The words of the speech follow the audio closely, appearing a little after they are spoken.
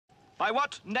By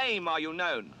what name are you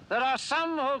known? There are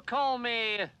some who call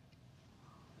me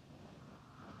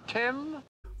Tim.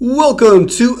 Welcome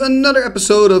to another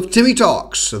episode of Timmy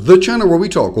Talks, the channel where we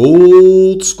talk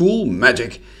old school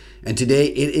magic. And today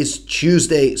it is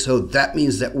Tuesday, so that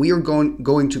means that we are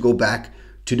going to go back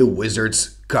to the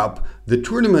Wizards Cup, the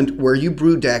tournament where you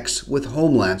brew decks with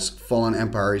Homelands, Fallen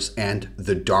Empires, and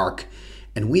the Dark.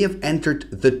 And we have entered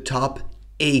the top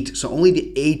 8, so only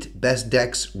the 8 best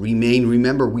decks remain.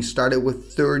 Remember, we started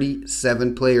with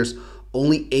 37 players,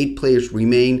 only 8 players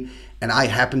remain, and I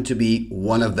happen to be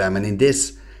one of them. And in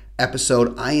this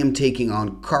episode, I am taking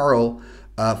on Karl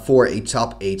for a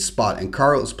top 8 spot. And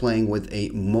Karl is playing with a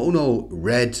mono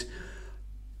red,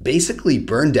 basically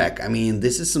burn deck. I mean,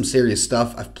 this is some serious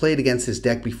stuff. I've played against his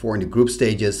deck before in the group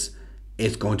stages.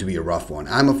 It's going to be a rough one.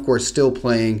 I'm, of course, still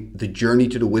playing the Journey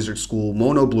to the Wizard School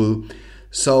mono blue.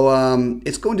 So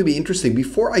it's going to be interesting.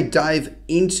 Before I dive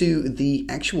into the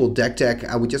actual deck,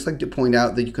 I would just like to point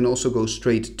out that you can also go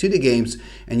straight to the games,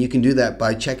 and you can do that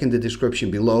by checking the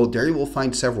description below. There you will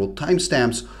find several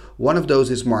timestamps. One of those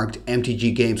is marked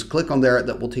MTG Games. Click on there,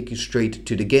 that will take you straight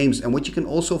to the games. And what you can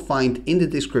also find in the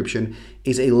description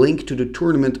is a link to the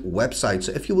tournament website.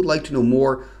 So if you would like to know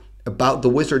more about the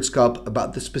Wizards Cup,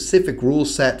 about the specific rule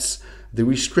sets, the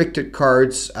restricted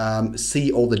cards,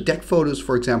 see all the deck photos,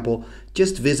 for example,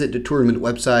 just visit the tournament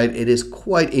website. It is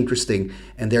quite interesting,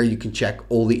 and there you can check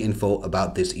all the info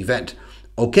about this event.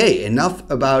 Okay, enough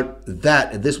about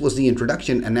that. This was the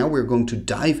introduction, and now we're going to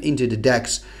dive into the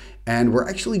decks, and we're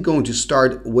actually going to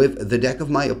start with the deck of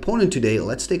my opponent today.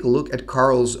 Let's take a look at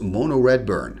Karl's mono red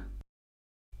burn.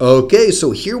 Okay,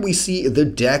 so here we see the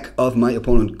deck of my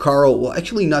opponent, Karl. Well,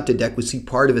 actually not the deck, we see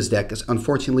part of his deck, because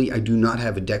unfortunately I do not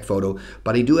have a deck photo,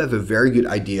 but I do have a very good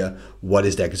idea what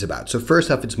his deck is about. So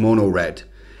first off, it's mono red,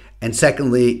 and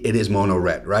secondly, it is mono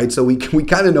red, right? So we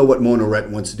kind of know what mono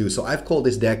red wants to do. So I've called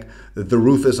this deck The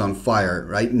Roof is on Fire,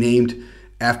 right? Named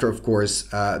after, of course,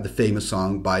 the famous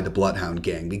song by the Bloodhound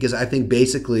Gang, because I think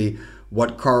basically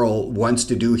what Karl wants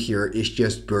to do here is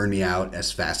just burn me out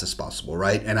as fast as possible,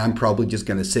 right? And I'm probably just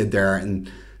going to sit there and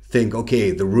think,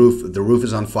 okay, the roof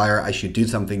is on fire. I should do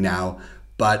something now,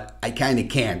 but I kind of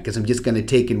can't because I'm just going to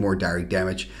take in more direct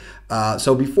damage.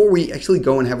 So before we actually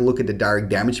go and have a look at the direct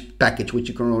damage package, which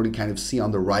you can already kind of see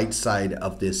on the right side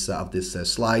of this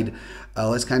slide,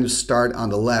 let's kind of start on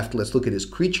the left. Let's look at his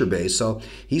creature base. So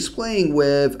he's playing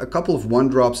with a couple of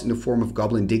 1-drops in the form of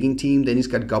Goblin Digging Team. Then he's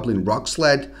got Goblin Rock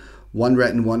Sled, 1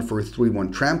 red and 1 for a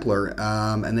 3/1 Trampler,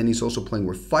 and then he's also playing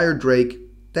with Fire Drake.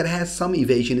 That has some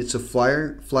evasion. It's a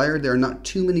flyer. There are not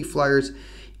too many flyers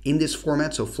in this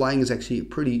format, so flying is actually a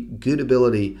pretty good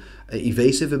ability,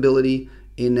 evasive ability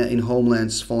in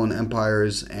Homelands, Fallen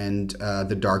Empires, and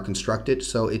the Dark Constructed.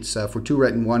 So it's for 2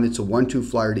 red and 1. It's a 1/2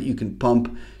 flyer that you can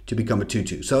pump to become a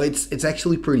 2/2. So it's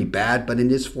actually pretty bad, but in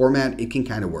this format, it can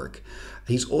kind of work.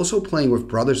 He's also playing with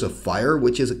Brothers of Fire,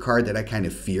 which is a card that I kind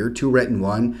of fear. 2 red and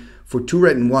 1. For 2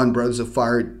 red and 1, Brothers of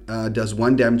Fire does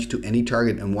 1 damage to any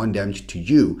target and 1 damage to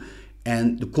you.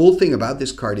 And the cool thing about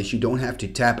this card is you don't have to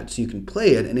tap it, so you can play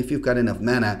it, and if you've got enough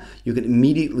mana, you can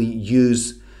immediately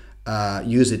use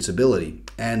its ability.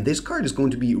 And this card is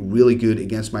going to be really good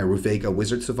against my Ruvega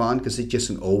Wizard Savant because it's just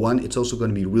an 0/1. It's also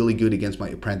going to be really good against my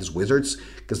Apprentice Wizards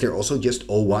because they're also just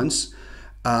 0/1s.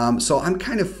 So I'm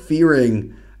kind of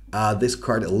fearing this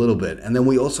card a little bit. And then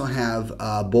we also have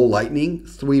Ball Lightning,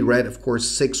 3 red, of course,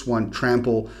 6/1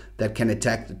 trample that can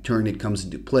attack the turn it comes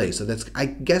into play. So that's, I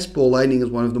guess Ball Lightning is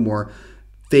one of the more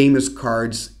famous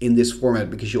cards in this format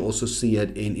because you also see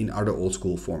it in other old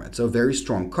school formats. So a very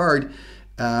strong card.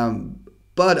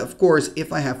 But of course,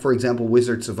 if I have, for example,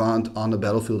 Wizard Savant on the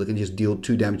battlefield, I can just deal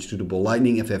 2 damage to the Ball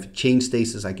Lightning. If I have Chain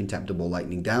Stasis, I can tap the Ball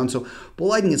Lightning down. So Ball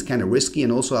Lightning is kind of risky,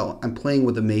 and also I'm playing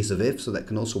with the Maze of If, so that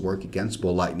can also work against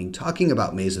Ball Lightning. Talking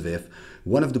about Maze of If,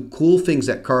 one of the cool things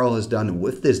that Karl has done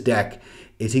with this deck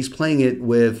is he's playing it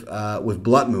with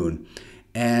Blood Moon.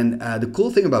 And the cool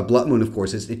thing about Blood Moon, of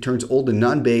course, is it turns all the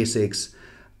non-basics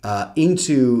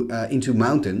into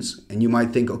mountains. And you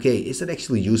might think, okay, is that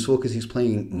actually useful because he's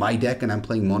playing my deck and I'm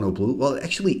playing mono blue? Well, it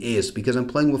actually is, because I'm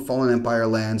playing with Fallen Empire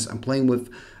lands, I'm playing with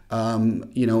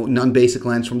non-basic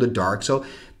lands from the Dark. So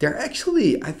they're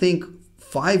actually, I think,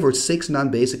 5 or 6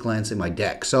 non-basic lands in my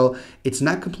deck. So it's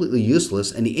not completely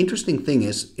useless. And the interesting thing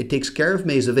is it takes care of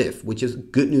Maze of If, which is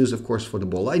good news, of course, for the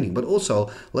Ball Lightning. But also,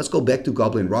 let's go back to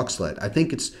Goblin Rock Sled. I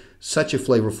think it's such a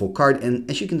flavorful card. And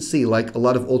as you can see, like a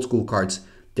lot of old school cards,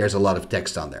 there's a lot of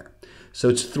text on there. So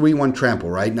it's 3/1 trample,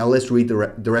 right? Now let's read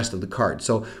the rest of the card.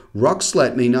 So Rock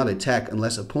Sled may not attack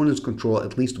unless opponents control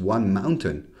at least 1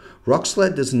 mountain. Rock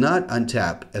Sled does not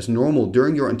untap as normal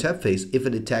during your untap phase if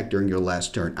it attacked during your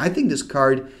last turn. I think this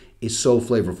card is so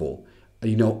flavorful.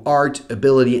 You know, art,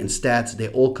 ability, and stats, they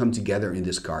all come together in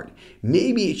this card.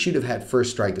 Maybe it should have had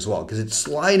first strike as well, because it's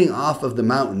sliding off of the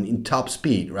mountain in top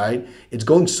speed, right? It's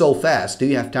going so fast, do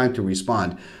you have time to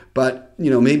respond? But, you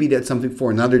know, maybe that's something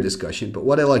for another discussion. But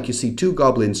what I like, you see two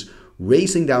goblins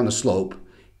racing down a slope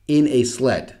in a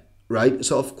sled, right?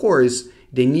 So, of course,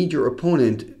 they need your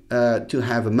opponent to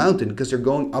have a mountain, because they're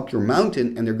going up your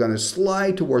mountain and they're going to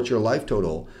slide towards your life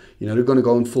total. You know, they're going to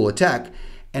go in full attack.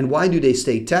 And why do they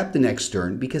stay tapped the next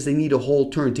turn? Because they need a whole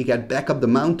turn to get back up the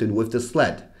mountain with the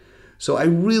sled. So I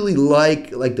really like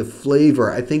the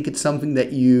flavor. I think it's something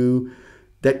that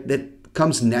that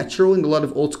comes natural in a lot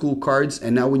of old school cards.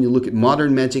 And now when you look at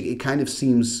modern Magic, it kind of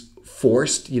seems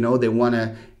forced. You know, they want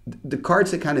to, the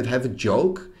cards that kind of have a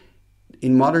joke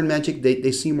in modern Magic,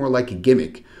 they seem more like a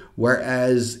gimmick.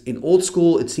 Whereas in old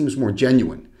school, it seems more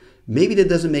genuine. Maybe that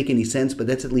doesn't make any sense, but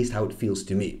that's at least how it feels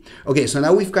to me. Okay, so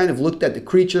now we've kind of looked at the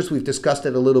creatures. We've discussed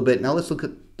it a little bit. Now let's look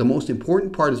at the most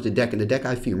important part of the deck, and the deck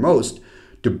I fear most,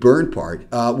 the burn part.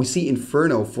 We see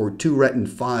Inferno for 2 red and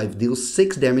 5 deals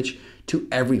 6 damage to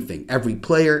everything. Every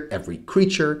player, every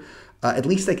creature. At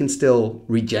least I can still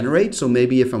regenerate. So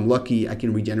maybe if I'm lucky, I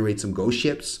can regenerate some ghost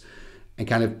ships and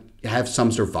kind of have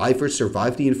some survivors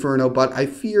survive the Inferno. But what I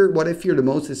fear the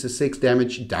most is the 6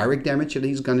 damage, direct damage that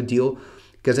he's going to deal.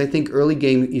 Because I think early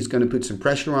game, he's going to put some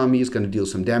pressure on me, he's going to deal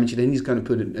some damage, and then he's going to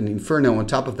put an Inferno on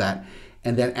top of that.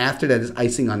 And then after that is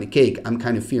icing on the cake. I'm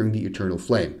kind of fearing the Eternal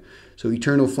Flame. So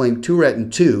Eternal Flame, 2 red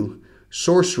and 2,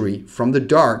 sorcery from the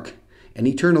dark. And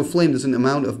Eternal Flame does an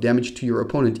amount of damage to your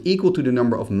opponent equal to the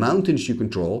number of mountains you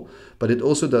control, but it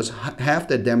also does half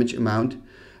that damage amount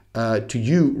to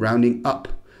you, rounding up.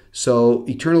 So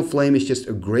Eternal Flame is just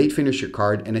a great finisher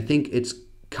card, and I think it's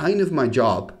kind of my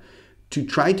job to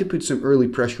try to put some early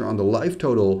pressure on the life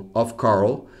total of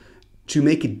Karl to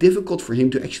make it difficult for him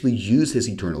to actually use his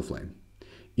Eternal Flame.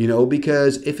 You know,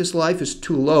 because if his life is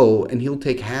too low and he'll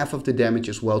take half of the damage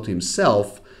as well to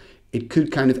himself, it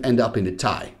could kind of end up in a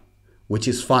tie, which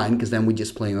is fine because then we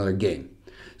just play another game.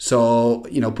 So,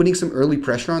 you know, putting some early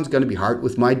pressure on is going to be hard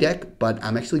with my deck, but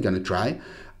I'm actually going to try.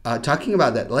 Talking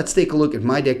about that, let's take a look at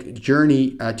my deck,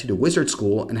 Journey to the Wizard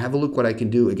School, and have a look what I can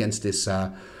do against this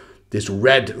this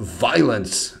red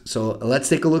violence. So let's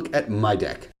take a look at my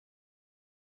deck.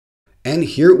 And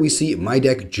here we see my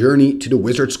deck, Journey to the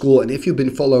Wizard School. And if you've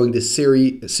been following this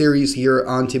series here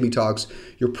on Timmy Talks,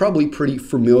 you're probably pretty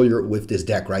familiar with this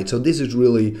deck, right? So this is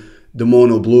really the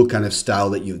mono blue kind of style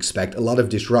that you expect. A lot of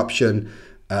disruption,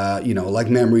 you know, like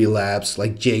Memory Lapse,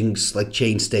 like Jinx, like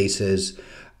Chain Stasis.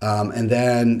 And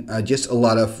then just a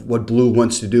lot of what blue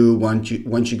wants to do once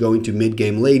you go into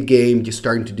mid-game, late game, just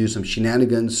starting to do some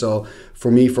shenanigans. So for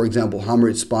me, for example,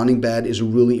 Hammered Spawning Bat is a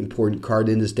really important card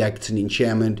in this deck. It's an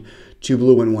enchantment, 2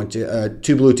 blue and 1 to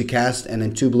 2 blue to cast, and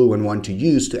then 2 blue and 1 to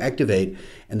use to activate.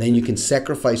 And then you can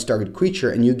sacrifice target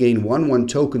creature, and you gain 1/1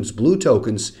 tokens, blue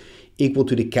tokens, equal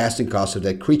to the casting cost of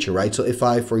that creature, right? So if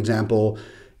I, for example,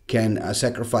 can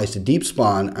sacrifice the deep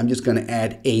spawn, I'm just going to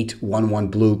add 8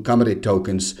 1/1 blue combat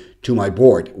tokens to my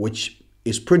board, which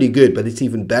is pretty good, but it's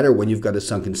even better when you've got a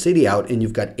Sunken City out and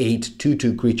you've got 8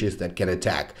 2/2 creatures that can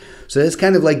attack. So that's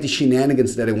kind of like the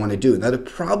shenanigans that I want to do. Now the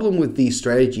problem with these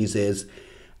strategies is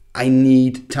I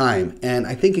need time, and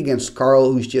I think against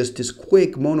Karl, who's just this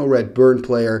quick mono red burn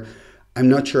player, I'm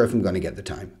not sure if I'm going to get the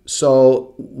time.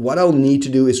 So what I'll need to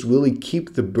do is really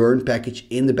keep the burn package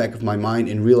in the back of my mind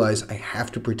and realize I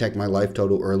have to protect my life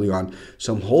total early on.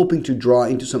 So I'm hoping to draw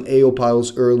into some AO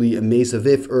piles early, a Mesa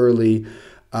Viv early,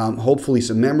 hopefully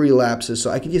some memory lapses,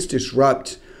 so I can just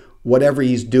disrupt whatever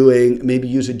he's doing, maybe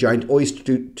use a giant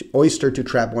oyster to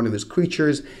trap one of his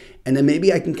creatures, and then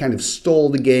maybe I can kind of stall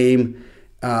the game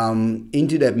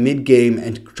into that mid game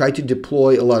and try to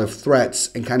deploy a lot of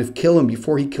threats and kind of kill him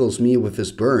before he kills me with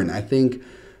his burn. I think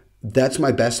that's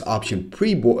my best option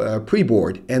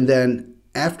pre-board. And then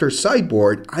after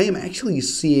sideboard, I am actually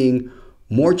seeing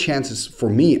more chances for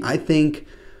me. I think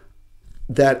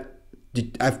that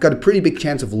I've got a pretty big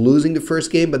chance of losing the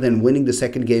first game, but then winning the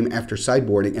second game after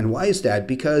sideboarding. And why is that?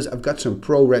 Because I've got some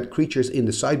pro-red creatures in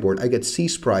the sideboard. I get Sea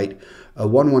Sprite, a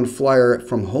 1/1 flyer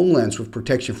from Homelands with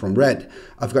protection from red.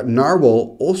 I've got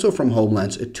Narwhal, also from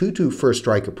Homelands, a 2/2 first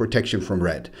striker, protection from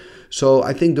red. So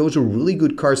I think those are really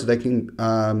good cards that I can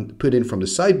put in from the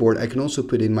sideboard. I can also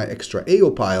put in my extra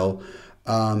AO pile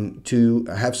to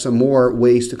have some more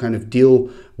ways to kind of deal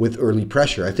with early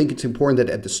pressure. I think it's important that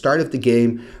at the start of the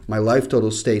game, my life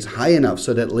total stays high enough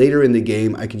so that later in the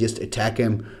game, I can just attack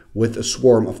him with a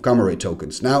swarm of Comrade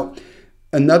tokens. Now,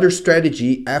 another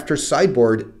strategy after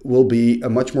sideboard will be a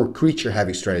much more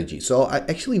creature-heavy strategy. So I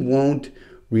actually won't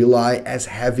rely as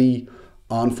heavy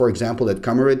on, for example, that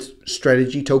Comrade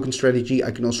strategy, token strategy, I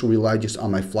can also rely just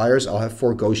on my flyers. I'll have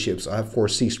 4 ghost ships, I'll have 4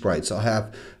 sea sprites, I'll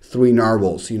have 3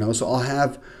 narwhals, you know, so I'll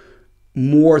have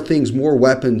more things, more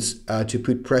weapons to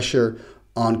put pressure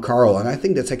on Karl, and I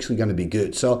think that's actually going to be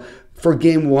good. So for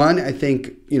game 1, I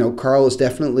think, you know, Karl is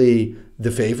definitely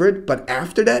the favorite, but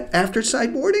after that, after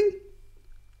sideboarding,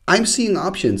 I'm seeing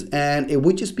options, and it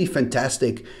would just be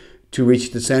fantastic to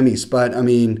reach the semis. But I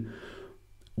mean,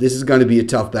 this is going to be a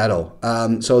tough battle.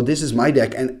 So this is my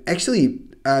deck. And actually,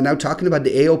 now talking about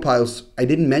the AO piles, I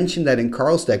didn't mention that in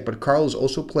Karl's deck, but Karl is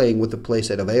also playing with a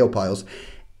playset of AO piles.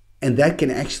 And that can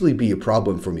actually be a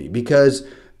problem for me, because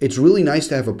it's really nice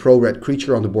to have a pro-red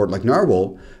creature on the board like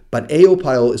Narwhal, but AO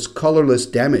pile is colorless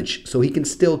damage, so he can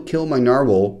still kill my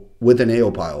Narwhal with an AO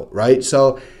pile, right?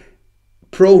 So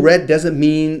pro-red doesn't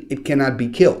mean it cannot be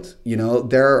killed. You know,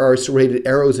 there are serrated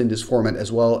arrows in this format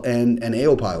as well, and an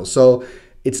AO pile. So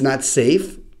it's not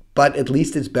safe, but at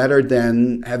least it's better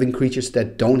than having creatures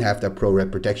that don't have that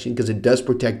pro-red protection, because it does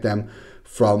protect them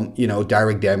from, you know,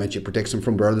 direct damage. It protects them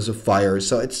from Brothers of Fire.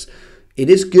 So it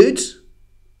is good,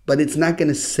 but it's not going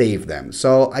to save them.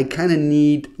 So I kind of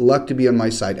need luck to be on my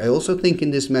side. I also think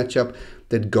in this matchup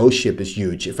that Ghost Ship is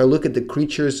huge. If I look at the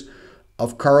creatures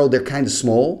of Karl, they're kind of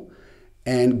small,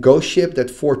 and Ghost Ship, that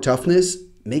 4 toughness,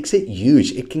 makes it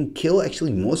huge. It can kill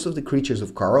actually most of the creatures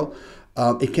of Karl.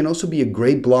 It can also be a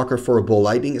great blocker for a Ball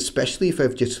Lightning, especially if I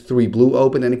have just 3 blue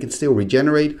open, and it can still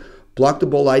regenerate, block the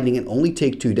Ball Lightning, and only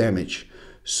take 2 damage.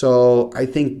 So I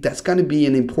think that's going to be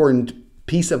an important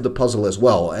piece of the puzzle as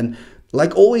well. And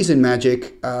like always in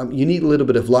Magic, you need a little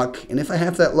bit of luck. And if I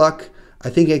have that luck, I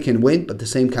think I can win, but the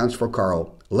same counts for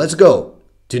Karl. Let's go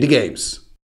to the games.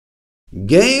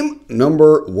 Game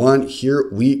number 1, here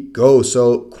we go.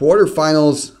 So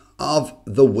quarterfinals of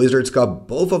the Wizards Cup.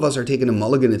 Both of us are taking a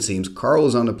mulligan, it seems. Karl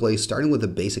is on the play, starting with a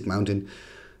basic mountain.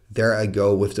 There I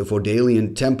go with the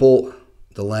Vodalian Temple,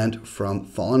 the land from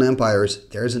Fallen Empires.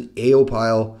 There's an AO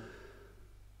pile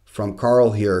from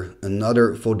Karl here.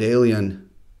 Another Vodalian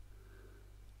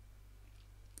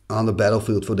on the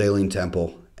battlefield, Vodalian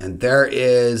Temple. And there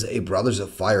is a Brothers of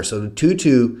Fire. So the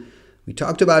 2/2, we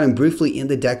talked about him briefly in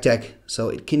the deck tech. So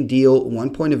it can deal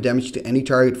 1 point of damage to any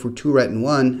target for 2 red and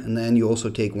 1. And then you also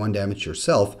take 1 damage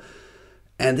yourself.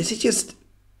 And this is just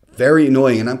very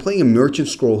annoying. And I'm playing a Merchant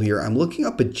Scroll here. I'm looking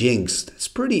up a Jinx. That's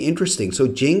pretty interesting. So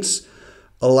Jinx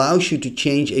allows you to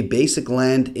change a basic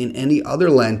land in any other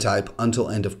land type until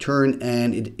end of turn.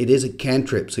 And it is a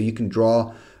cantrip. So you can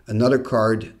draw another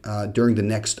card during the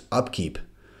next upkeep.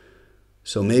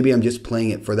 So maybe I'm just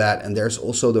playing it for that. And there's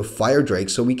also the Fire Drake.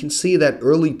 So we can see that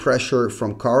early pressure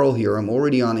from Karl here. I'm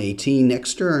already on 18.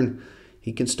 Next turn,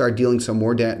 he can start dealing some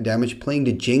more damage. Playing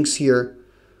the Jinx here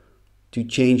to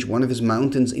change one of his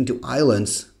mountains into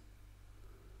islands.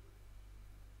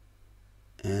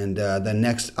 And the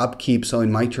next upkeep, so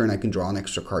in my turn, I can draw an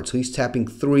extra card. So he's tapping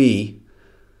 3.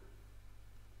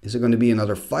 Is it going to be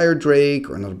another Fire Drake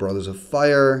or another Brothers of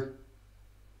Fire?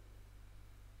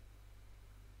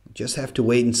 Just have to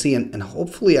wait and see, and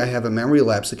hopefully I have a Memory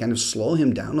Lapse to kind of slow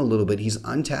him down a little bit. He's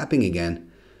untapping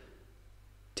again.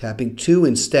 Tapping 2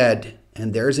 instead,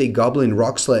 and there's a Goblin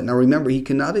Rock Sled. Now remember, he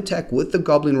cannot attack with the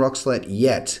Goblin Rock Sled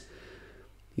yet.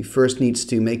 He first needs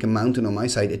to make a mountain on my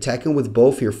side. Attacking with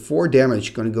both here, 4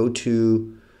 damage, going to go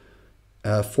to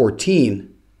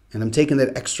 14. And I'm taking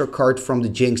that extra card from the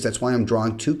Jinx. That's why I'm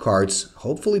drawing 2 cards.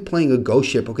 Hopefully playing a Ghost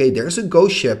Ship. Okay, there's a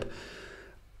Ghost Ship,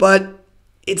 but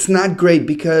it's not great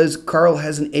because Karl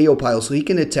has an AO pile, so he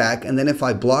can attack. And then if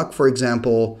I block, for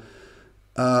example,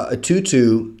 a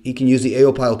 2/2, he can use the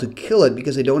AO pile to kill it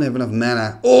because I don't have enough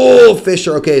mana. Oh,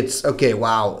 Fisher. Okay, it's okay.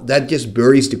 Wow, that just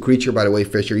buries the creature, by the way,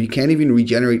 Fisher. You can't even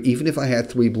regenerate, even if I had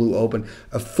 3 blue open.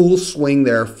 A full swing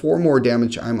there. 4 more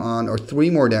damage I'm on, or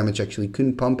 3 more damage actually.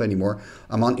 Couldn't pump anymore.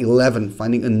 I'm on 11,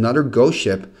 finding another Ghost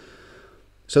Ship.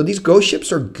 So these Ghost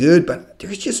Ships are good, but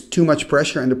there's just too much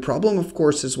pressure. And the problem, of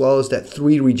course, as well, is that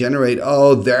 3 regenerate.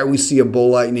 Oh, there we see a Bull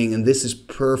Lightning. And this is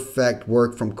perfect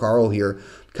work from Karl here.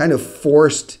 Kind of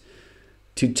forced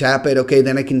to tap it. Okay,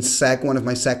 then I can sack one of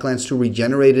my sack lands to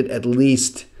regenerate it at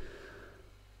least.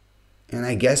 And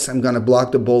I guess I'm going to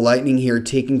block the Bull Lightning here,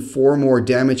 taking 4 more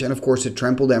damage. And, of course, the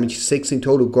trample damage, 6 in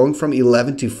total, going from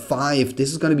 11 to 5.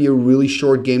 This is going to be a really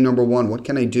short game number 1. What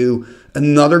can I do?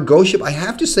 Another Ghost Ship. I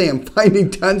have to say I'm finding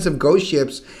tons of Ghost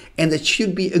Ships, and that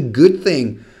should be a good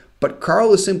thing. But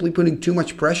Karl is simply putting too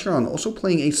much pressure on. Also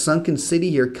playing a Sunken City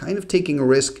here, kind of taking a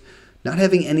risk, not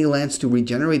having any lands to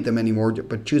regenerate them anymore,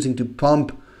 but choosing to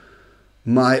pump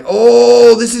my...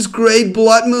 Oh, this is great.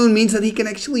 Blood Moon means that he can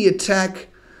actually attack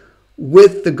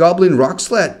with the Goblin Rock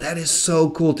Sled. That is so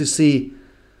cool to see.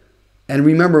 And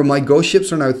remember, my ghost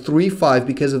ships are now 3/5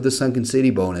 because of the Sunken City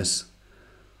bonus.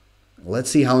 Let's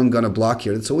see how I'm going to block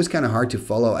here. It's always kind of hard to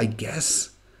follow, I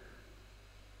guess.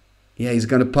 Yeah, he's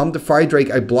going to pump the Fire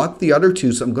Drake. I blocked the other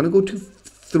two, so I'm going to go to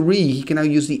 3. He can now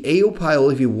use the AO pile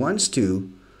if he wants to.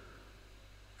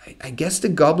 I guess the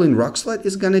Goblin Rocksled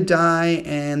is going to die,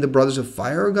 and the Brothers of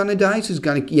Fire are going to die. So he's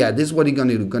going to, yeah, this is what he's going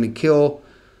to do. Going to kill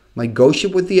my ghost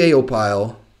ship with the AO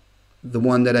pile, the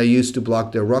one that I used to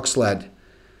block the Rocksled.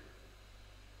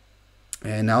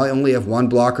 And now I only have one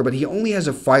blocker, but he only has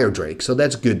a Fire Drake, so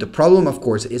that's good. The problem, of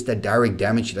course, is that direct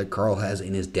damage that Karl has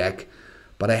in his deck.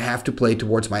 But I have to play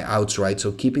towards my outs, right?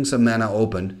 So keeping some mana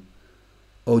open.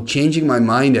 Oh, changing my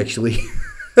mind, actually.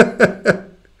 That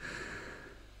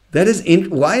is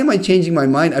why am I changing my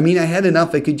mind? I mean, I had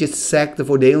enough. I could just sack the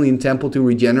Vodalian Temple to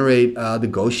regenerate the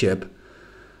ghost ship.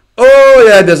 Oh,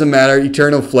 yeah, it doesn't matter.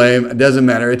 Eternal Flame, it doesn't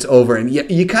matter. It's over. And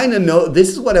you kind of know, this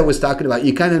is what I was talking about.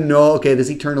 You kind of know, okay, this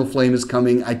Eternal Flame is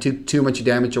coming. I took too much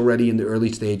damage already in the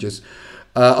early stages.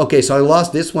 Okay, so I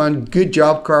lost this one. Good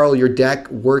job, Karl. Your deck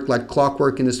worked like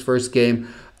clockwork in this first game.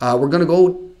 We're going to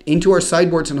go into our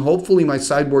sideboards, and hopefully my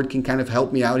sideboard can kind of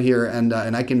help me out here, and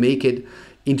I can make it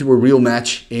into a real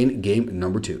match in game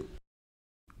number 2.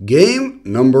 Game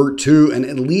number 2, and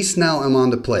at least now I'm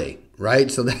on the play, right?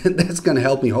 So that's going to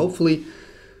help me. Hopefully,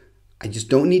 I just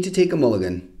don't need to take a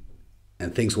mulligan,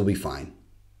 and things will be fine.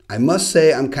 I must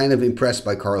say I'm kind of impressed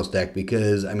by Karl's deck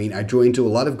because, I mean, I drew into a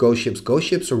lot of ghost ships. Ghost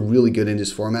ships are really good in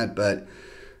this format, but,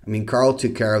 I mean, Karl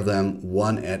took care of them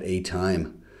one at a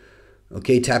time.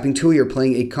 Okay, tapping 2, you're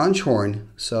playing a Conch Horn.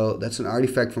 So that's an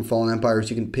artifact from Fallen Empires.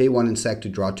 You can pay 1 and sack to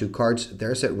draw 2 cards.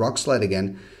 There's that Rocksled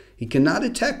again. He cannot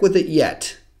attack with it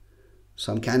yet.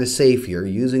 So I'm kind of safe here.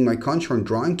 Using my Conch Horn,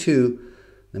 drawing 2,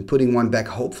 then putting 1 back.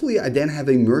 Hopefully I then have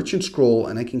a Merchant Scroll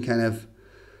and I can kind of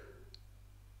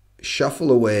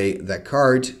shuffle away that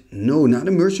card. No, not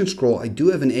a Merchant Scroll. I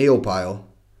do have an AO pile.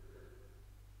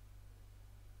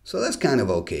 So that's kind of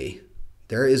okay.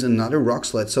 There is another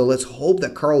Rocksled, so let's hope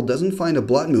that Karl doesn't find a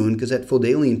Blood Moon, because at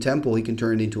Vodalian Temple he can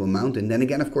turn it into a mountain. Then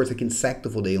again, of course, I can sack the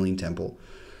Vodalian Temple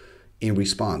in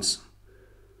response.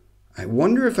 I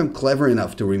wonder if I'm clever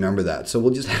enough to remember that, so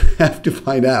we'll just have to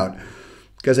find out.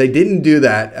 Because I didn't do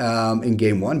that in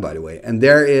game 1, by the way. And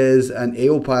there is an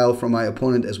AO pile from my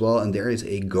opponent as well, and there is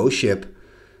a ghost ship.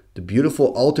 The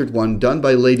beautiful altered one done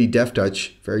by Lady Death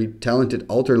Touch. Very talented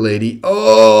altar lady.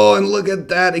 Oh, and look at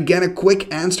that. Again, a quick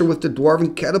answer with the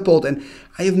Dwarven Catapult. And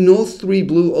I have no 3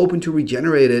 blue open to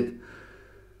regenerate it.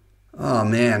 Oh,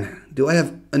 man. Do I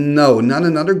have... no, not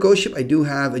another ghost ship. I do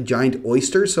have a Giant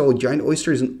Oyster. So Giant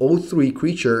Oyster is an 0/3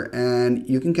 creature. And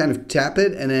you can kind of tap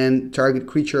it. And then target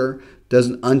creature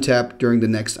doesn't untap during the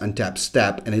next untap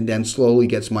step. And it then slowly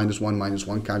gets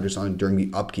 -1/-1 counters on it during the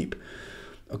upkeep.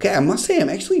 Okay, I must say I'm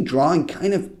actually drawing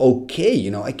kind of okay,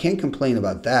 you know. I can't complain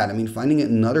about that. I mean, finding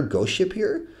another ghost ship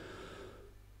here.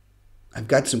 I've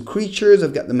got some creatures.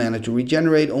 I've got the mana to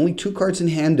regenerate. Only 2 cards in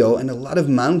hand, though, and a lot of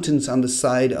mountains on the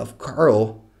side of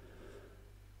Karl.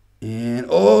 And,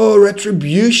 oh,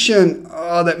 Retribution.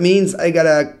 Oh, that means I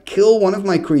gotta kill one of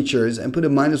my creatures and put a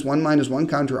 -1/-1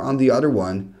 counter on the other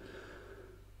one.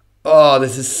 Oh,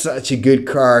 this is such a good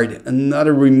card.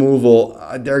 Another removal.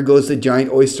 There goes the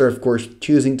Giant Oyster, of course,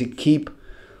 choosing to keep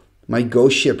my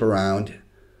ghost ship around.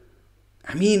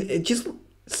 I mean, it just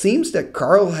seems that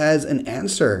Karl has an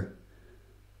answer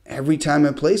every time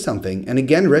I play something. And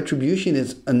again, Retribution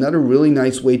is another really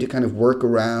nice way to kind of work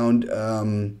around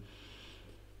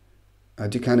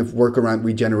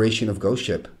regeneration of ghost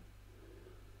ship.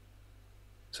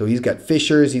 So he's got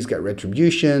Fissures, he's got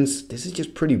Retributions. This is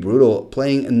just pretty brutal.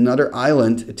 Playing another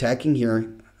island, attacking here.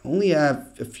 Only have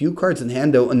a few cards in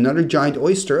hand, though. Another Giant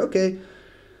Oyster, okay.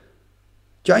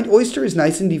 Giant Oyster is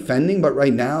nice in defending, but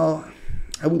right now,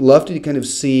 I would love to kind of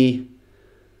see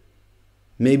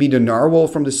maybe the Narwhal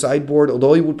from the sideboard,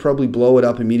 although he would probably blow it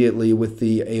up immediately with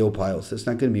the AO piles. That's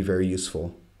not going to be very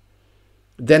useful.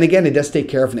 Then again, it does take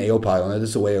care of an AO pile, and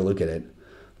that's the way I look at it.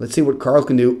 Let's see what Karl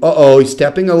can do. Uh-oh, he's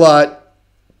stepping a lot.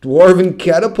 Dwarven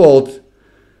Catapult.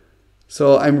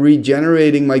 So I'm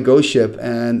regenerating my ghost ship,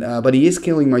 and but he is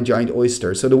killing my Giant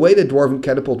Oyster. So the way that Dwarven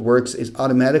Catapult works is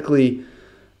automatically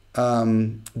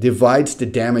divides the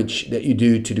damage that you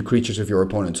do to the creatures of your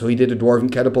opponent. So he did a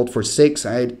Dwarven Catapult for 6.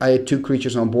 I had 2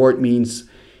 creatures on board, means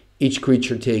each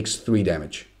creature takes 3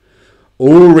 damage.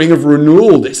 Oh, Ring of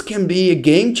Renewal. This can be a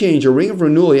game changer. Ring of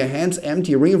Renewal, your hand's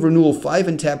empty. Ring of Renewal, 5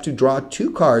 and tap to draw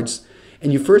 2 cards.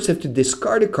 And you first have to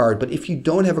discard a card, but if you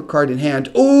don't have a card in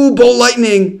hand... Oh, Bolt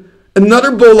Lightning!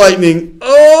 Another Bolt Lightning!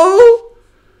 Oh!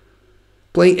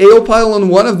 Playing Aeopile on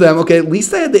one of them. Okay, at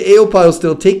least I had the Aeopile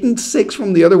still. Taking 6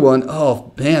 from the other one.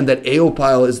 Oh, man, that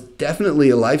Aeopile is definitely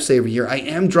a lifesaver here. I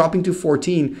am dropping to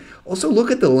 14. Also,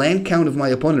 look at the land count of my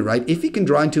opponent, right? If he can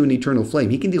draw into an Eternal Flame,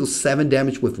 he can deal 7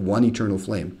 damage with 1 Eternal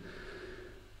Flame.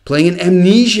 Playing an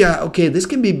Amnesia. Okay, this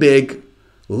can be big.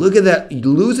 Look at that.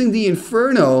 Losing the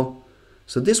Inferno.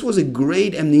 So this was a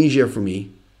great Amnesia for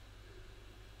me.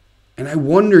 And I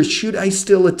wonder, should I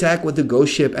still attack with the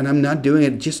Ghost Ship? And I'm not doing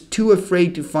it. Just too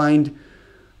afraid to find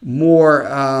more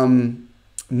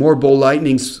Bolt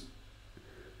Lightnings.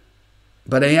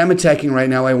 But I am attacking right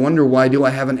now. I wonder why. Do I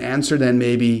have an answer then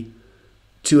maybe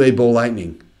to a Bolt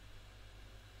Lightning?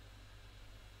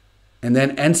 And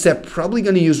then end step, probably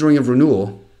going to use Ring of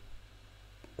Renewal.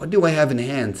 What do I have in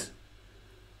hand?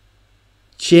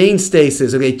 Chain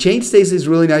Stasis. Okay, Chain Stasis is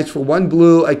really nice. For 1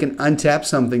 blue, I can untap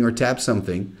something or tap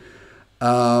something.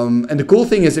 And the cool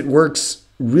thing is it works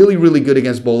really, really good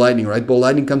against Bolt Lightning, right? Bolt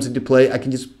Lightning comes into play. I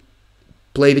can just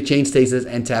play the Chain Stasis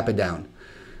and tap it down.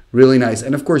 Really nice.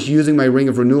 And of course, using my Ring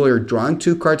of Renewal here, drawing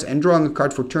 2 cards and drawing a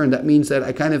card for turn, that means that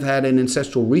I kind of had an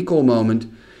Ancestral Recall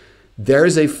moment.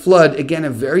 There's a Flood. Again, a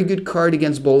very good card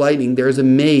against Bolt Lightning. There's a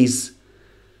Maze.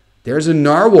 There's a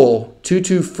Narwhal.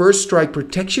 2/2 first strike.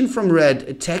 Protection from red.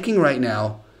 Attacking right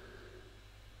now.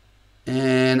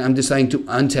 And I'm deciding to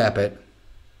untap it.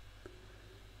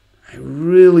 I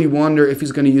really wonder if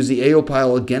he's going to use the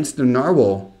Aeopile against the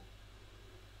Narwhal.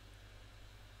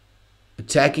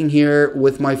 Attacking here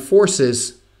with my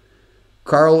forces.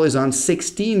 Karl is on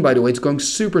 16, by the way. It's going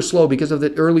super slow because of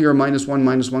that earlier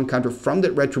 -1/-1 counter from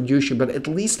that Retribution, but at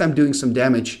least I'm doing some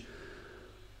damage.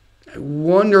 I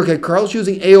wonder, okay, Karl's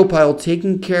using Aeopile,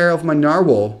 taking care of my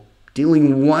Narwhal,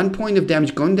 dealing 1 point of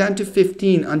damage, going down to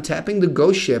 15, untapping the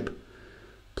Ghost Ship,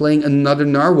 playing another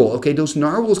Narwhal. Okay, those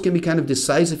Narwhals can be kind of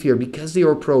decisive here because they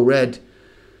are pro-red.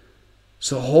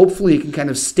 So hopefully it can kind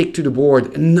of stick to the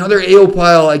board. Another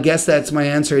Aeopile, I guess that's my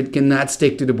answer. It cannot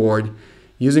stick to the board.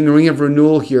 Using a Ring of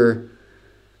Renewal here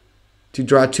to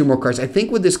draw 2 more cards. I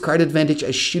think with this card advantage,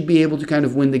 I should be able to kind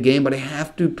of win the game, but I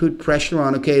have to put pressure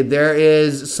on. Okay, there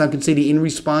is Sunken City. In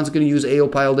response, going to use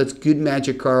Aeopile. That's good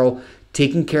magic, Karl.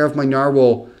 Taking care of my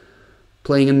Narwhal.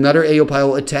 Playing another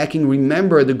Aeopile, attacking.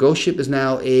 Remember, the Ghost Ship is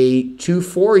now a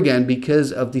 2/4 again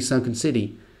because of the Sunken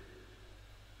City.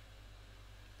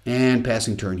 And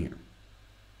passing turn here.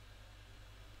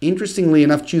 Interestingly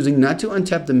enough, choosing not to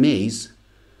untap the Maze.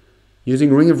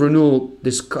 Using Ring of Renewal,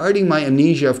 discarding my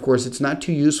Amnesia, of course. It's not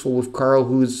too useful with Karl,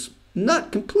 who's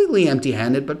not completely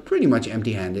empty-handed, but pretty much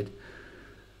empty-handed.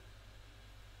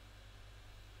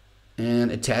 And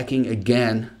attacking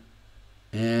again.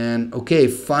 And, okay,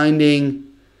 finding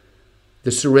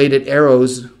the Serrated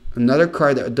Arrows. Another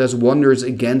card that does wonders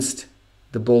against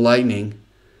the Bolt Lightning.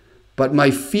 But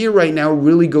my fear right now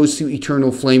really goes to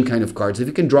Eternal Flame kind of cards. If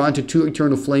you can draw into 2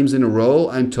 Eternal Flames in a row,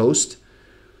 I'm toast.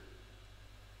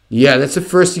 Yeah, that's the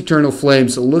first Eternal Flame,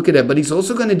 so look at it. But he's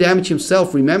also going to damage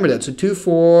himself. Remember that. So 2,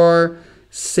 4,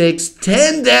 6,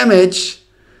 10 damage.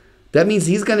 That means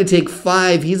he's going to take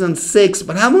 5. He's on 6,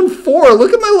 but I'm on 4.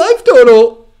 Look at my life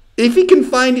total. If he can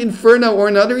find Inferno or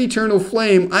another Eternal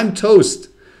Flame, I'm toast.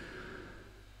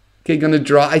 Okay, going to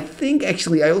draw. I think,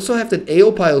 actually, I also have that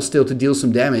Aeopile still to deal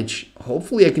some damage.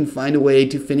 Hopefully, I can find a way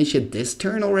to finish it this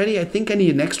turn already. I think I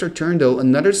need an extra turn, though.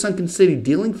 Another Sunken City,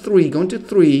 dealing 3, going to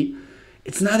 3.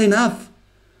 It's not enough.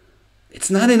 It's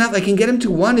not enough. I can get him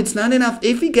to 1. It's not enough.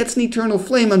 If he gets an Eternal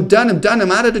Flame, I'm done. I'm done.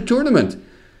 I'm out of the tournament.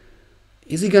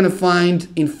 Is he going to find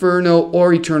Inferno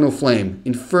or Eternal Flame?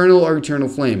 Inferno or Eternal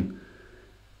Flame?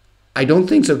 I don't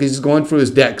think so because he's going through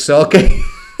his deck. So, okay.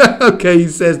 Okay, he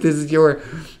says this is your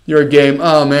game.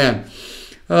 Oh, man.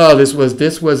 Oh, this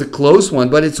was a close one,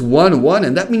 but it's 1-1.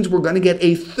 And that means we're going to get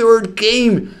a 3rd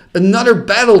game. Another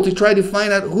battle to try to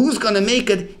find out who's going to make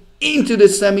it into the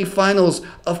semifinals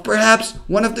of perhaps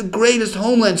one of the greatest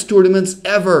Homelands tournaments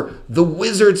ever, the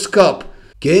Wizards Cup.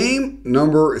 Game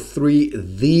number 3,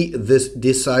 this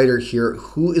decider here.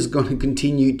 Who is going to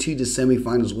continue to the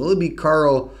semifinals? Will it be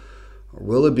Karl or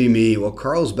will it be me? Well,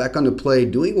 Karl's back on the play,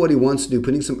 doing what he wants to do,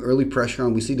 putting some early pressure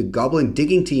on. We see the Goblin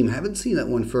Digging Team. Haven't seen that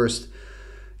one first.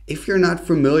 If you're not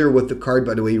familiar with the card,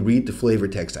 by the way, read the flavor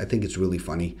text. I think it's really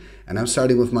funny. And I'm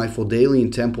starting with my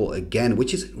Feldalian Temple again,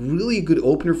 which is really a good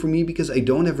opener for me because I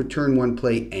don't have a turn 1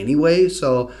 play anyway.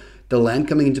 So the land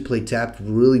coming into play tapped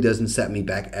really doesn't set me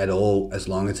back at all as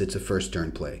long as it's a first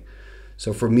turn play.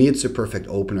 So for me, it's a perfect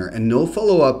opener. And no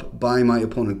follow-up by my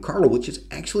opponent Karl, which is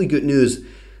actually good news.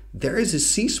 There is a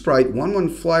Sea Sprite, 1/1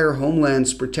 flyer,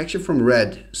 Homelands, protection from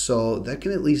red. So that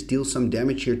can at least deal some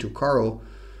damage here to Karl.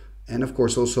 And of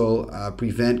course also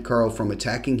prevent Karl from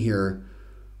attacking here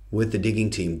with the digging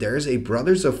team. There's a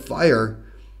Brothers of Fire.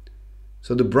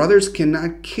 So the brothers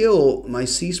cannot kill my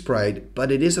Sea Sprite,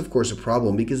 but it is of course a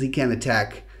problem because he can't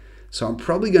attack. So I'm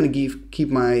probably going to keep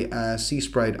my Sea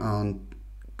Sprite on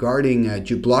guarding,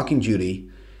 blocking duty.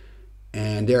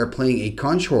 And they are playing a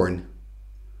Conch Horn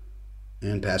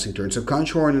and passing turn. So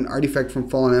Conch Horn, an artifact from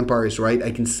Fallen Empire, is right.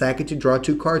 I can sack it to draw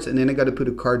 2 cards, and then I got to put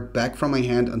a card back from my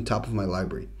hand on top of my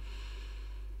library.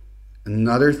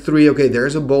 Another 3. Okay,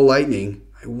 there's a Bolt Lightning.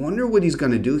 I wonder what he's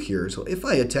going to do here. So if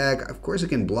I attack, of course I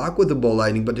can block with the Bolt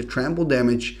Lightning, but the trample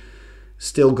damage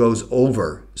still goes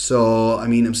over. So, I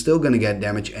mean, I'm still going to get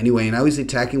damage anyway. And now he's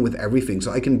attacking with everything.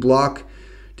 So I can block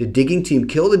the digging team,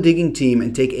 kill the digging team,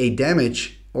 and take 8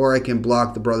 damage. Or I can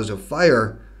block the Brothers of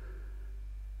Fire.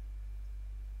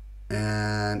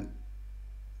 And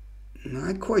I'm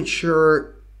not quite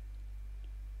sure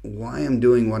why I'm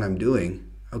doing what I'm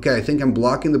doing. Okay, I think I'm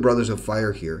blocking the Brothers of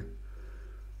Fire here.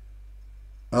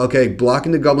 Okay,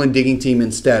 blocking the Goblin Digging Team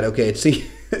instead. Okay, see,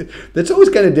 that's always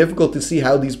kind of difficult to see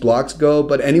how these blocks go.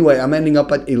 But anyway, I'm ending up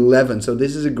at 11. So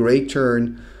this is a great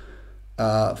turn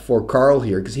for Karl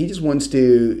here, because he just wants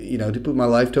to, to put my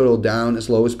life total down as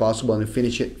low as possible and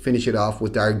finish it off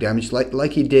with direct damage,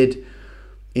 like he did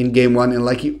in game 1 and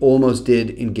like he almost did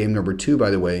in game number 2,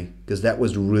 by the way, because that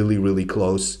was really, really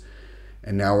close.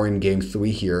 And now we're in game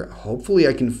 3 here. Hopefully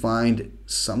I can find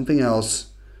something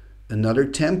else, another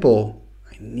temple.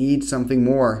 I need something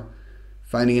more.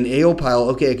 Finding an AO pile.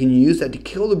 Okay, I can use that to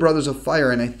kill the Brothers of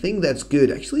Fire, and I think that's good.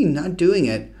 Actually, not doing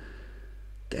it.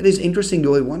 That is interesting.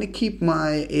 Do I want to keep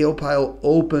my AO pile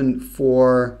open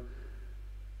for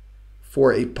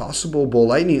a possible Bolt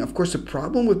Lightning? Of course, the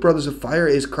problem with Brothers of Fire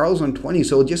is Karl's on 20,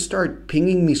 so it'll just start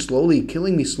pinging me slowly,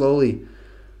 killing me slowly,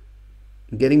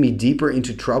 getting me deeper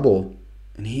into trouble.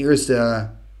 And here's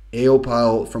the AO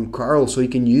pile from Karl, so he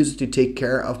can use it to take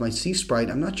care of my Sea Sprite.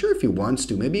 I'm not sure if he wants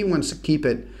to. Maybe he wants to keep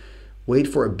it, wait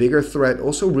for a bigger threat.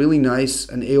 Also really nice,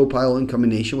 an AO pile in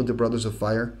combination with the Brothers of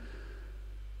Fire.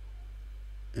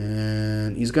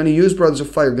 And he's going to use Brothers of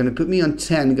Fire, going to put me on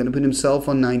 10, going to put himself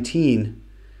on 19.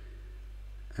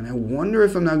 And I wonder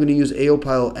if I'm now going to use AO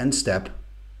pile end step.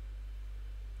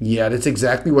 Yeah, that's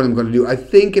exactly what I'm going to do. I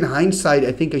think in hindsight,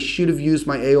 I think I should have used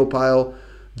my AO pile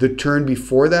the turn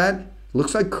before that.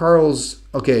 Looks like Karl's...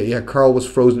 Okay, yeah, Karl was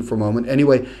frozen for a moment.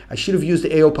 Anyway, I should have used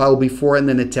the AO pile before and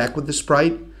then attack with the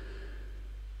Sprite.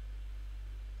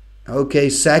 Okay,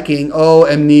 sacking. Oh,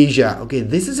 Amnesia. Okay,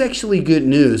 this is actually good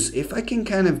news. If I can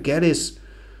kind of get his...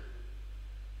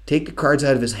 Take the cards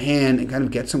out of his hand and kind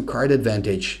of get some card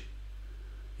advantage.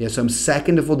 Yeah, so I'm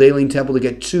sacking the Voldalian Temple to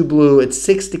get 2 blue. It's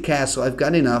 6 to cast, so I've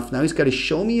got enough. Now he's got to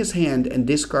show me his hand and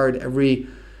discard every...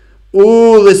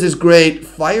 Oh, this is great.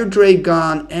 Fire Drake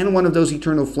gone and one of those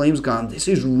Eternal Flames gone. This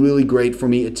is really great for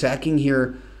me attacking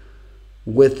here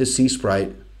with the Sea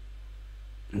Sprite.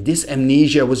 This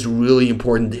Amnesia was really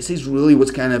important. This is really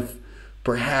what's kind of,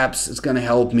 perhaps it's going to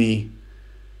help me.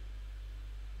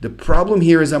 The problem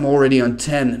here is I'm already on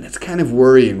 10, and it's kind of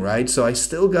worrying, right? So I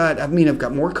still got, I've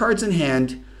got more cards in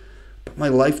hand, but my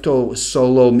life total was so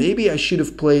low. Maybe I should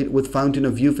have played with Fountain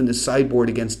of Youth in the sideboard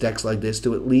against decks like this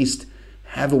to at least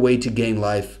have a way to gain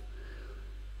life.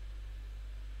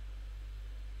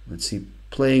 Let's see,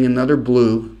 playing another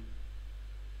blue.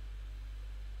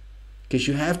 Because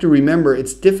you have to remember,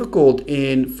 it's difficult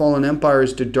in Fallen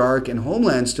Empires to Dark and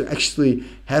Homelands to actually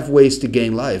have ways to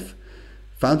gain life.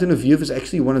 Fountain of Youth is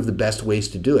actually one of the best ways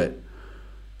to do it.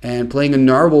 And playing a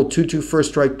Narwhal 2/2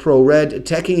 first strike pro red,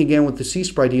 attacking again with the Sea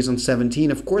Sprite, he's on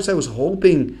 17. Of course, I was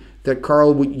hoping that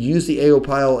Karl would use the AO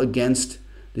pile against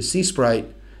the Sea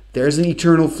Sprite. There's an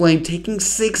Eternal Flame taking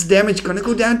 6 damage, gonna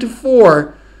go down to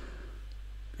 4.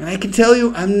 And I can tell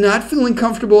you, I'm not feeling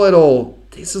comfortable at all.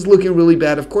 This is looking really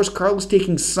bad. Of course, Karl is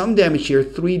taking some damage here,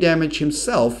 3 damage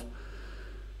himself.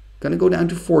 Gonna go down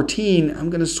to 14. I'm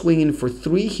gonna swing in for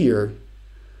 3 here.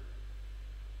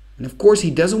 And of course, he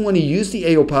doesn't want to use the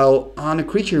AO pile on a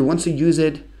creature. He wants to use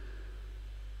it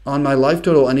on my life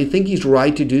total, and I think he's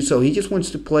right to do so. He just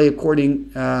wants to play according...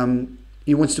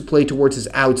 he wants to play towards his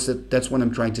outs. That's what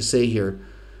I'm trying to say here.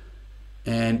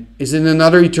 And is it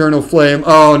another Eternal Flame?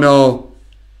 Oh, no.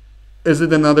 Is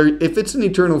it another... If it's an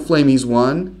Eternal Flame, he's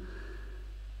won.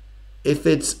 If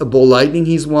it's a Bolt Lightning,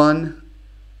 he's won.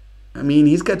 I mean,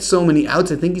 he's got so many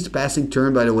outs. I think he's passing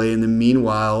turn, by the way, in the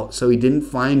meanwhile. So he didn't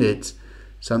find it.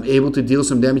 So I'm able to deal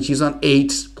some damage. He's on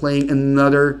 8, playing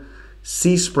another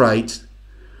Sea Sprite.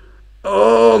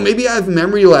 Oh, maybe I have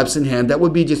Memory Lapse in hand. That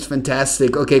would be just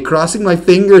fantastic. Okay, crossing my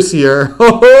fingers here.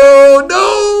 Oh,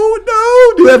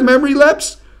 no. Do you have Memory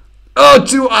Lapse? Oh,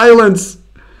 2 islands.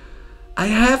 I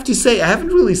have to say, I haven't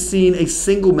really seen a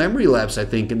single Memory Lapse, I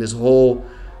think, in this whole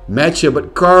matchup.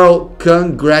 But Karl,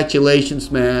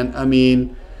 congratulations, man. I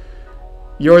mean,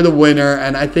 you're the winner,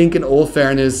 and I think in all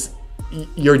fairness,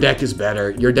 your deck is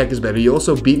better. Your deck is better. You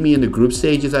also beat me in the group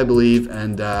stages, I believe,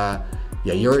 and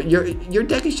yeah, your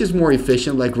deck is just more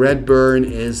efficient. Like Red Burn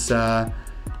is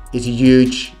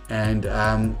huge, and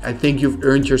I think you've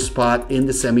earned your spot in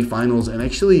the semifinals. And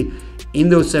actually, in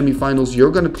those semifinals,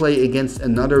 you're going to play against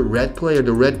another red player,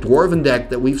 the Red Dwarven deck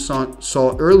that we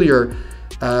saw earlier,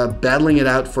 battling it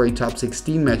out for a top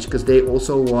 16 match, because they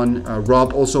also won.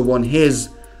 Rob also won his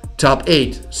top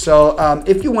 8. So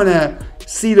if you want to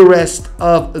see the rest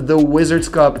of the Wizards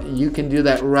Cup, you can do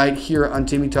that right here on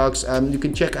Timmy Talks. You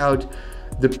can check out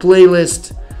the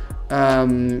playlist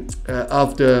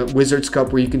of the Wizards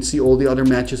Cup, where you can see all the other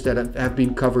matches that have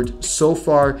been covered so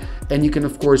far. And you can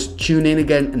of course tune in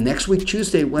again next week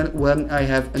Tuesday when I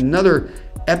have another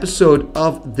episode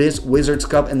of this Wizards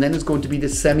Cup, and then it's going to be the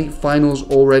semi-finals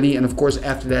already, and of course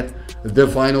after that the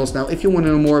finals. Now if you want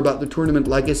to know more about the tournament,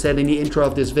 like I said in the intro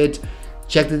of this vid,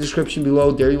 check the description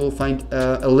below. There you will find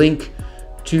a link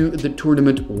to the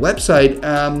tournament website,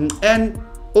 and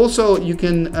also you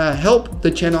can help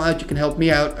the channel out, you can help me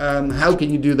out. How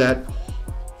can you do that?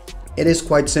 It is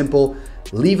quite simple.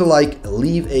 Leave a like,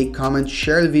 leave a comment,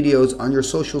 share the videos on your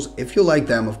socials if you like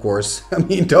them, of course. I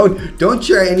mean, don't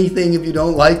share anything if you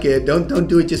don't like it. Don't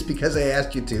do it just because I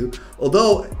asked you to.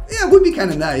 Although, yeah, it would be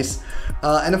kind of nice.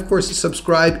 And of course,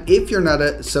 subscribe if you're not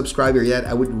a subscriber yet.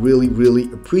 I would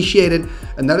really appreciate it.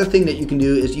 Another thing that you can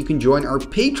do is you can join our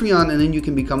Patreon, and then you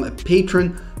can become a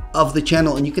patron of the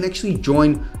channel, and you can actually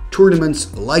join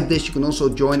tournaments like this. You can also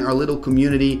join our little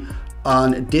community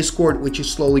on Discord, which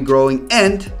is slowly growing,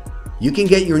 and you can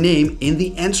get your name in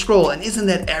the end scroll. And isn't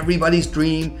that everybody's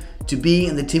dream, to be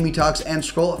in the Timmy Talks end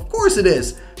scroll? Of course it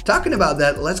is. Talking about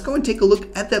that, let's go and take a look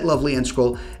at that lovely end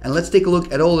scroll, and let's take a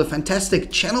look at all the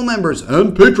fantastic channel members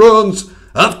and patrons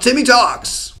of Timmy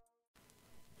Talks.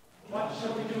 What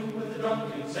shall we do with the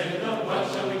drunken sailor?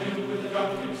 What shall we do with the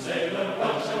drunken sailor?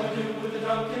 What shall we do with the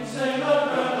drunken sailor?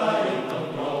 Early in the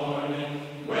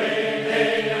morning, way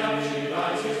hey and up she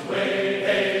rises, way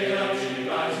hey and up she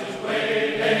rises,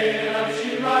 way hey and up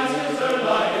she rises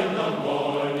early in the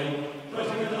morning. Put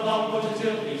him in the longboat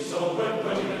until he's sober,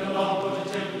 put him in the longboat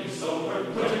until he's sober,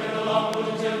 put him in the longboat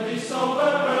until he's sober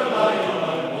early in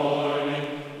the morning.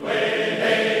 Way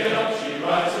hey and up she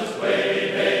rises,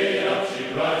 way hey and up she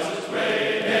rises,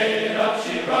 way hey and up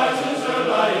she rises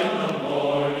early in the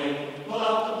morning. Pull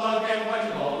out the plug and wet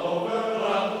him all over, pull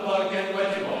out the plug and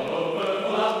wet him all over,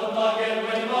 pull out the plug and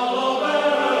wet him all over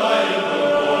early in the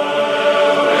morning.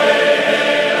 Way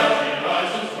hey and up she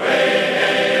rises, way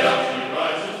hey and up she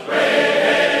rises, way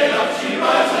hey and up she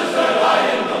rises early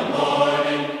in the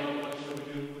morning. What shall we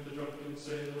do with the drunken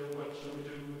sailor? What shall we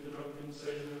do with the drunken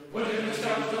sailor? Put him in the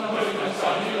scouts to the hood, put him in the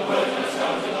scouts to the hood, put him in the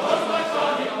scouts to the hood, put him in the scouts to the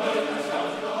hood, put him in the scouts to the hood, put him in the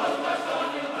scouts to the hood,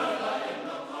 early in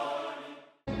the morning.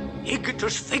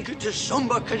 Igitus, figitus,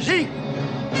 sumba, kazee.